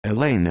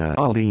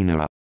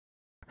Elena.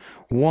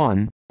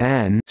 1.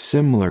 And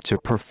similar to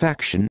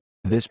perfection,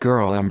 this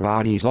girl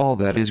embodies all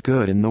that is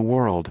good in the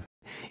world.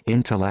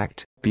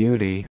 Intellect,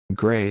 beauty,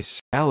 grace,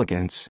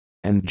 elegance,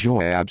 and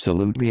joy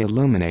absolutely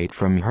illuminate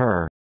from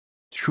her.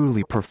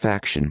 Truly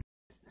perfection.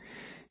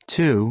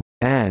 2.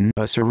 And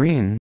a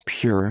serene,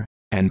 pure,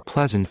 and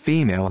pleasant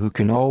female who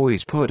can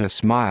always put a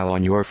smile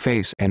on your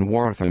face and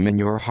warthm in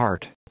your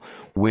heart.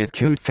 With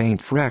cute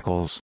faint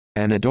freckles,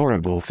 an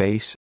adorable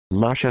face,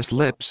 luscious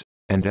lips,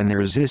 and an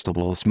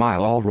irresistible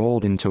smile all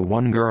rolled into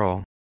one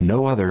girl,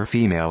 no other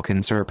female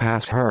can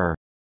surpass her.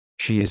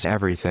 She is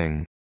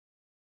everything.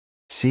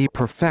 See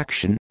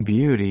perfection,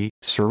 beauty,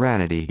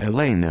 serenity.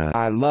 Elena.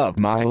 I love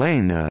my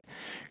Elena.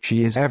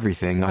 She is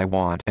everything I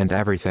want and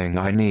everything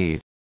I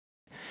need.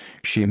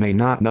 She may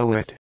not know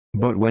it,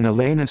 but when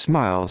Elena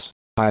smiles,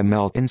 I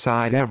melt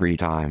inside every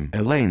time.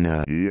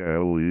 Elena.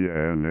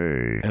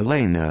 Elena.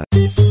 Elena.